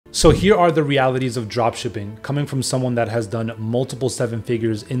So here are the realities of dropshipping, coming from someone that has done multiple 7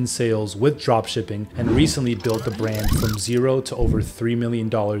 figures in sales with dropshipping and recently built the brand from 0 to over $3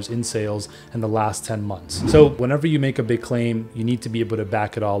 million in sales in the last 10 months. So whenever you make a big claim, you need to be able to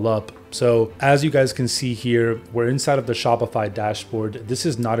back it all up. So as you guys can see here, we're inside of the Shopify dashboard. This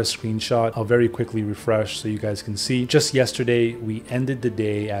is not a screenshot. I'll very quickly refresh so you guys can see. Just yesterday, we ended the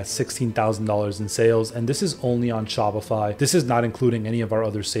day at $16,000 in sales, and this is only on Shopify. This is not including any of our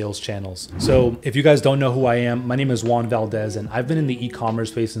other sales channels. So if you guys don't know who I am, my name is Juan Valdez, and I've been in the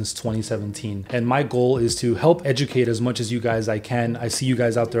e-commerce space since 2017. And my goal is to help educate as much as you guys I can. I see you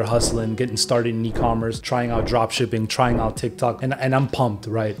guys out there hustling, getting started in e-commerce, trying out dropshipping, trying out TikTok, and I'm pumped,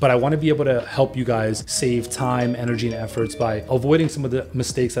 right? But I want to be able to help you guys save time, energy, and efforts by avoiding some of the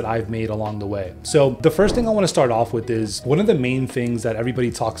mistakes that I've made along the way. So the first thing I want to start off with is one of the main things that everybody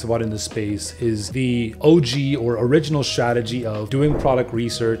talks about in this space is the OG or original strategy of doing product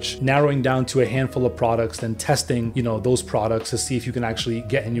research, narrowing down to a handful of products, then testing, those products to see if you can actually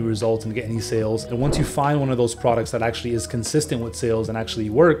get any results and get any sales. And once you find one of those products that actually is consistent with sales and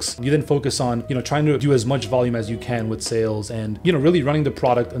actually works, you then focus on, trying to do as much volume as you can with sales and, really running the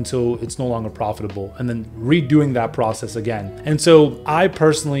product until it's no longer profitable and then redoing that process again. And so I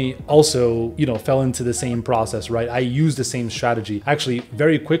personally also, fell into the same process, right? I used the same strategy. Actually,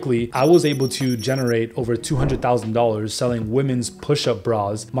 very quickly, I was able to generate over $200,000 selling women's push-up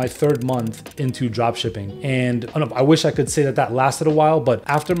bras my 3rd month into dropshipping. And I wish I could say that lasted a while, but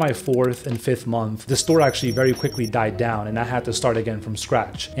after my 4th and 5th month, the store actually very quickly died down and I had to start again from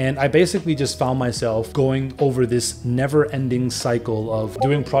scratch. And I basically just found myself going over this never-ending cycle of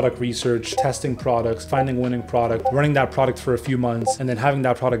doing product research, testing products, finding a winning product, running that product for a few months, and then having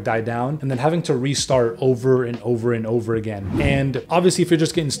that product die down, and then having to restart over and over and over again. And obviously, if you're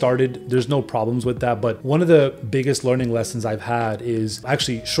just getting started, there's no problems with that. But one of the biggest learning lessons I've had is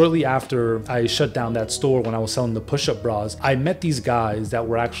actually shortly after I shut down that store when I was selling the push-up bras, I met these guys that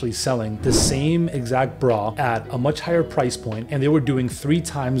were actually selling the same exact bra at a much higher price point, and they were doing 3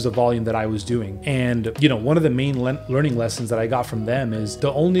 times the volume that I was doing. And one of the main learning lessons that I got from them is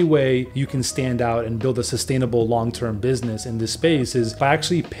the only way you can stand out and build a sustainable long-term business in this space is by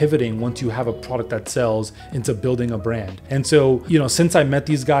actually pivoting once you have a product that sells into building a brand. And so, since I met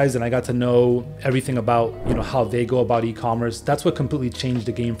these guys and I got to know everything about, how they go about e-commerce, that's what completely changed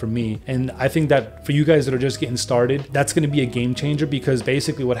the game for me. And I think that for you guys that are just getting started, that's going to be a game changer, because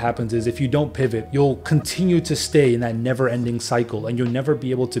basically what happens is if you don't pivot, you'll continue to stay in that never-ending cycle and you'll never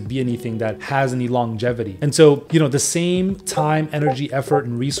be able to be anything that has any longevity. And so, the same time, energy, effort,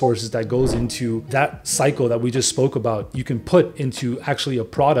 and resources that goes into that cycle that we just spoke about, you can put into actually a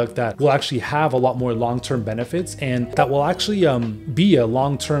product that will actually have a lot more long-term benefits and that will actually be a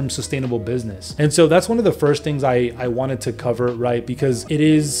long-term sustainable business. And so that's one of the first things I wanted to cover, right? Because it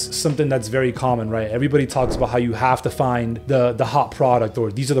is something that's very common, right? Everybody talks about how you have to find the hot product,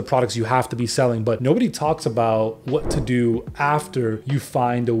 or these are the products you have to be selling, but nobody talks about what to do after you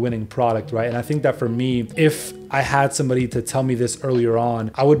find a winning product, right? And I think that for me, if I had somebody to tell me this earlier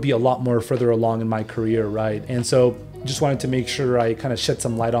on, I would be a lot more further along in my career, right? And so just wanted to make sure I kind of shed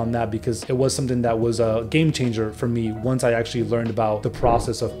some light on that, because it was something that was a game changer for me once I actually learned about the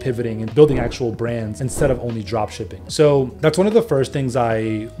process of pivoting and building actual brands instead of only drop shipping. So that's one of the first things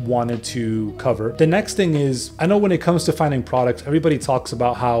I wanted to cover. The next thing is, I know when it comes to finding products, everybody talks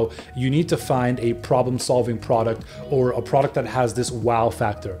about how you need to find a problem-solving product or a product that has this wow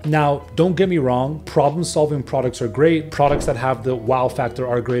factor. Now, don't get me wrong, problem-solving products are great. Products that have the wow factor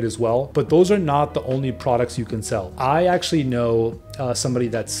are great as well, but those are not the only products you can sell. I actually know somebody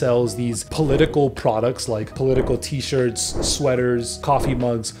that sells these political products like political t-shirts, sweaters, coffee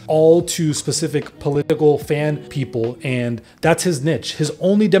mugs, all to specific political fan people. And that's his niche. His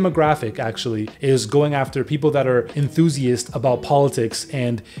only demographic actually is going after people that are enthusiasts about politics.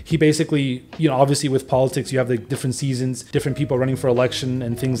 And he basically, obviously with politics, you have the different seasons, different people running for election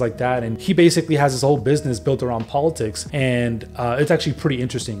and things like that. And he basically has his whole business built around politics. And it's actually pretty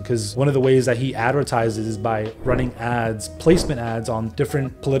interesting, because one of the ways that he advertises is by running ads, placement ads on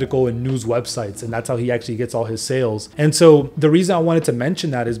different political and news websites, and that's how he actually gets all his sales. And so the reason I wanted to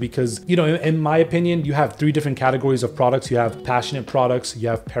mention that is because, in my opinion, you have 3 different categories of products. You have passionate products, you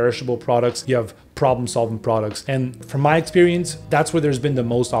have perishable products, you have problem solving products. And from my experience, that's where there's been the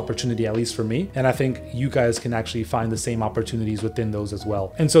most opportunity, at least for me. And I think you guys can actually find the same opportunities within those as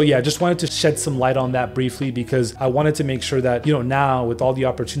well. And so, yeah, I just wanted to shed some light on that briefly, because I wanted to make sure that, now with all the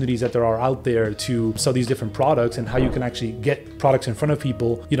opportunities that there are out there to sell these different products and how you can actually get products in front of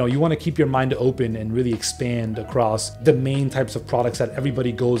people, you want to keep your mind open and really expand across the main types of products that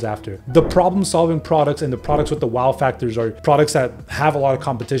everybody goes after. The problem solving products and the products with the wow factors are products that have a lot of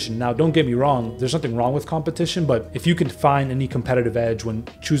competition. Now, don't get me wrong, there's nothing wrong with competition, but if you can find any competitive edge when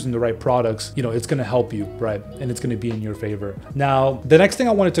choosing the right products, it's going to help you, right? And it's going to be in your favor. Now, the next thing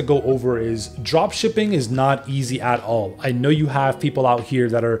I wanted to go over is drop shipping is not easy at all. I know you have people out here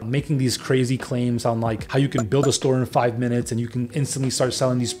that are making these crazy claims on like how you can build a store in 5 minutes and you can instantly start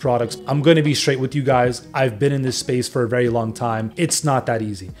selling these products. I'm going to be straight with you guys. I've been in this space for a very long time. It's not that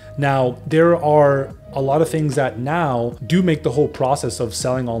easy. Now, there are a lot of things that now do make the whole process of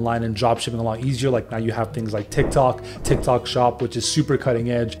selling online and drop shipping a lot easier. Like now you have things like TikTok Shop, which is super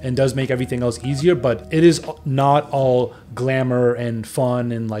cutting edge and does make everything else easier, but it is not all glamour and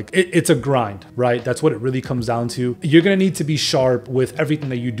fun and like it's a grind, right? That's what it really comes down to. You're gonna need to be sharp with everything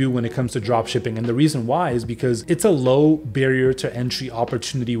that you do when it comes to drop shipping. And the reason why is because it's a low barrier to entry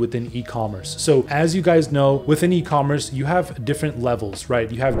opportunity within e-commerce. So as you guys know, within e-commerce, you have different levels,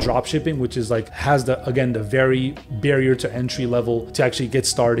 right? You have drop shipping, which is like has the very barrier to entry level to actually get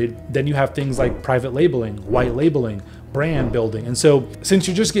started. Then you have things like private labeling, white labeling, brand building. And so since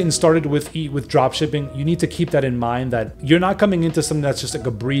you're just getting started with drop shipping, you need to keep that in mind, that you're not coming into something that's just like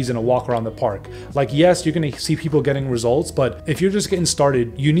a breeze and a walk around the park. Like, yes, you're going to see people getting results, but if you're just getting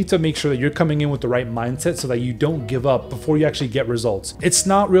started, you need to make sure that you're coming in with the right mindset so that you don't give up before you actually get results. It's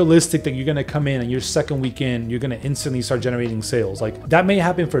not realistic that you're going to come in and your second week in, you're going to instantly start generating sales. Like that may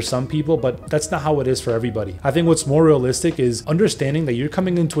happen for some people, but that's not how it is for everybody. I think what's more realistic is understanding that you're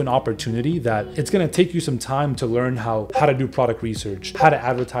coming into an opportunity that it's going to take you some time to learn how to do product research, how to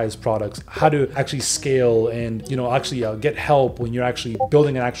advertise products, how to actually scale and, actually get help when you're actually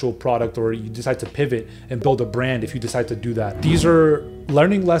building an actual product, or you decide to pivot and build a brand if you decide to do that. These are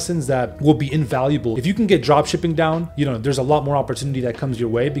learning lessons that will be invaluable. If you can get drop shipping down, there's a lot more opportunity that comes your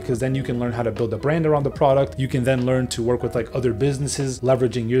way, because then you can learn how to build a brand around the product. You can then learn to work with like other businesses,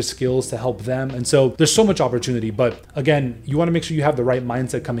 leveraging your skills to help them. And so there's so much opportunity, but again, you want to make sure you have the right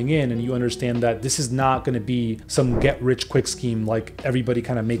mindset coming in and you understand that this is not going to be some get rich quick scheme like everybody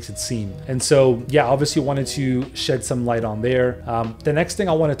kind of makes it seem. And so, yeah, obviously wanted to shed some light on there. The next thing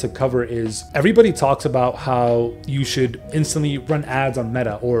I wanted to cover is everybody talks about how you should instantly run ads on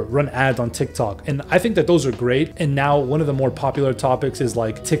Meta or run ads on TikTok. And I think that those are great. And now one of the more popular topics is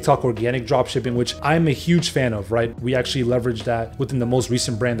like TikTok organic dropshipping, which I'm a huge fan of, right? We actually leveraged that within the most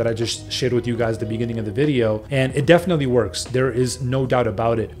recent brand that I just shared with you guys at the beginning of the video. And it definitely works. There is no doubt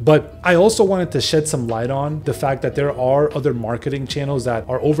about it. But I also wanted to shed some light on the fact that there are other marketing channels that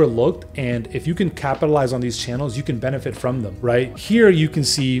are overlooked. And if you can capitalize on these channels, you can benefit from them, right? Here you can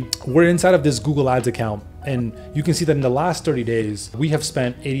see we're inside of this Google Ads account. And you can see that in the last 30 days, we have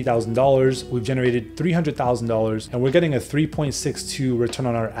spent $80,000, we've generated $300,000, and we're getting a 3.62 return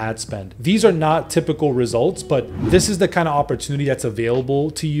on our ad spend. These are not typical results, but this is the kind of opportunity that's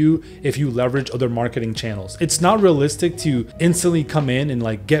available to you if you leverage other marketing channels. It's not realistic to instantly come in and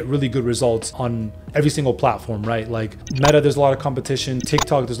like get really good results on every single platform, right? Like Meta, there's a lot of competition.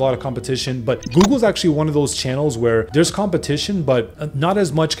 TikTok, there's a lot of competition, but Google's actually one of those channels where there's competition, but not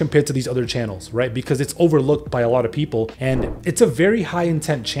as much compared to these other channels, right? Because it's overlooked by a lot of people and it's a very high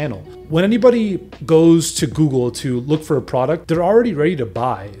intent channel. When anybody goes to Google to look for a product, they're already ready to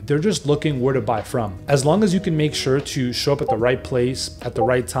buy. They're just looking where to buy from. As long as you can make sure to show up at the right place, at the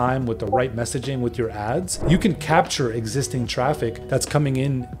right time, with the right messaging, with your ads, you can capture existing traffic that's coming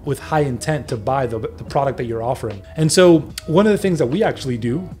in with high intent to buy the product that you're offering. And so one of the things that we actually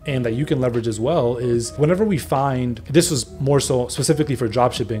do and that you can leverage as well is whenever we find, this was more so specifically for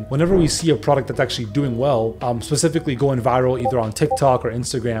dropshipping, whenever we see a product that's actually doing well, specifically going viral either on TikTok or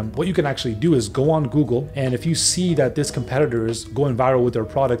Instagram, what you can actually do is go on Google, and if you see that this competitor is going viral with their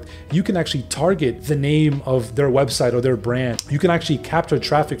product, you can actually target the name of their website or their brand. You can actually capture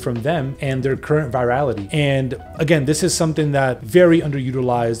traffic from them and their current virality. And again, this is something that very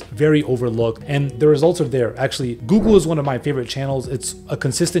underutilized, very overlooked, and the results are there. Actually, Google is one of my favorite channels. It's a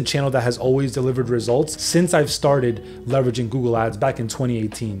consistent channel that has always delivered results since I've started leveraging Google Ads back in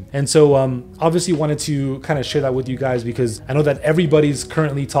 2018. And so obviously wanted to kind of share that with you guys because I know that everybody's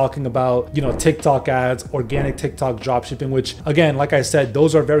currently talking about, TikTok ads, organic TikTok dropshipping, which again, like I said,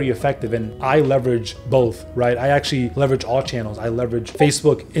 those are very effective and I leverage both, right? I actually leverage all channels. I leverage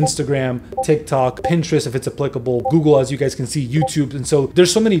Facebook, Instagram, TikTok, Pinterest if it's applicable, Google, as you guys can see, YouTube. And so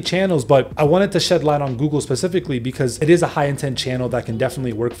there's so many channels, but I wanted to shed light on Google specifically because it is a high intent channel that can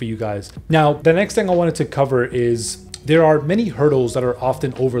definitely work for you guys. Now, the next thing I wanted to cover is there are many hurdles that are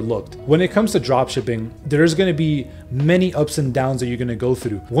often overlooked. When it comes to dropshipping, there's going to be many ups and downs that you're going to go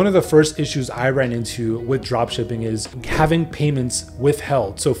through. One of the first issues I ran into with dropshipping is having payments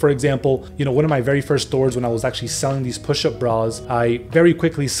withheld. So for example, one of my very first stores when I was actually selling these push-up bras, I very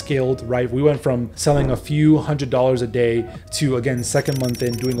quickly scaled, right? We went from selling a few $100s a day to, again, second month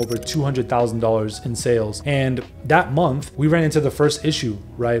in doing over $200,000 in sales. And that month we ran into the first issue,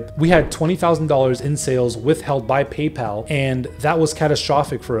 right? We had $20,000 in sales withheld by PayPal, and that was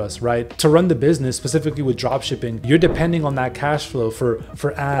catastrophic for us, right? To run the business, specifically with dropshipping, you're depending on that cash flow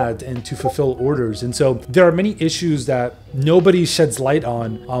for ads and to fulfill orders. And so there are many issues that nobody sheds light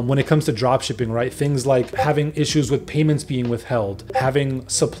on when it comes to dropshipping, right? Things like having issues with payments being withheld, having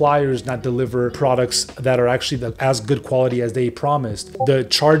suppliers not deliver products that are actually as good quality as they promised, the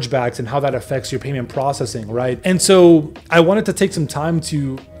chargebacks and how that affects your payment processing, right? And so I wanted to take some time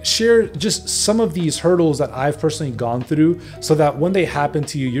to share just some of these hurdles that I've personally gone through so that when they happen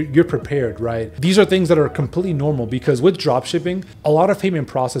to you, you're prepared, right? These are things that are completely normal because with dropshipping, a lot of payment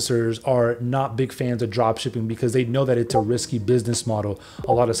processors are not big fans of dropshipping because they know that it's a risky business model.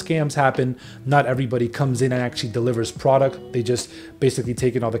 A lot of scams happen. Not everybody comes in and actually delivers product. They just basically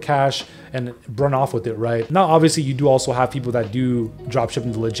take in all the cash and run off with it, right? Now, obviously you do also have people that do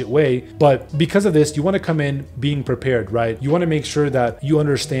dropshipping the legit way, but because of this, you want to come in being prepared, right? You want to make sure that you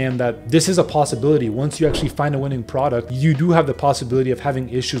understand that this is a possibility. Once you actually find a winning product, you do have the possibility of having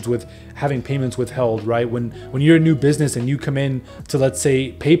issues with having payments withheld, right? When you're a new business and you come in to, let's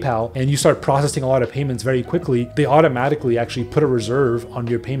say, PayPal and you start processing a lot of payments very quickly, they automatically actually put a reserve on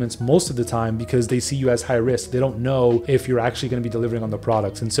your payments most of the time because they see you as high risk. They don't know if you're actually going to be delivering on the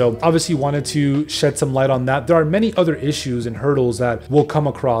products. And so obviously wanted to shed some light on that. There are many other issues and hurdles that we'll come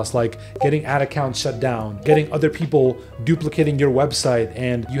across, like getting ad accounts shut down, getting other people duplicating your website,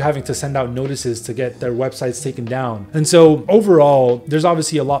 and you having to send out notices to get their websites taken down. And so overall, there's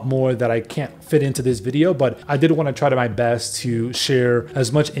obviously a lot more that I can't fit into this video, but I did want to try my best to share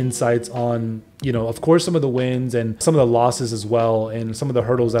as much insights on, of course, some of the wins and some of the losses as well, and some of the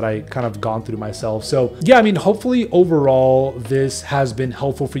hurdles that I kind of gone through myself. So yeah, I mean, hopefully overall, this has been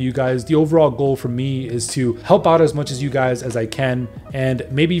helpful for you guys. The overall goal for me is to help out as much as you guys as I can, and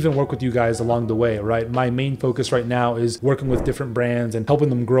maybe even work with you guys along the way, right? My main focus right now is working with different brands and helping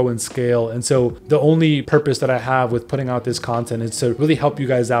them grow and scale. And so the only purpose that I have with putting out this content is to really help you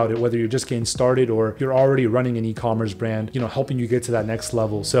guys out, whether you're just getting started or you're already running an e-commerce brand, helping you get to that next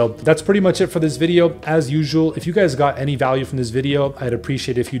level. So that's pretty much it for this video. As usual, if you guys got any value from this video, I'd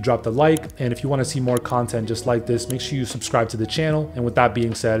appreciate it if you dropped a like. And if you want to see more content just like this, make sure you subscribe to the channel. And with that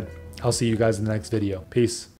being said, I'll see you guys in the next video. Peace.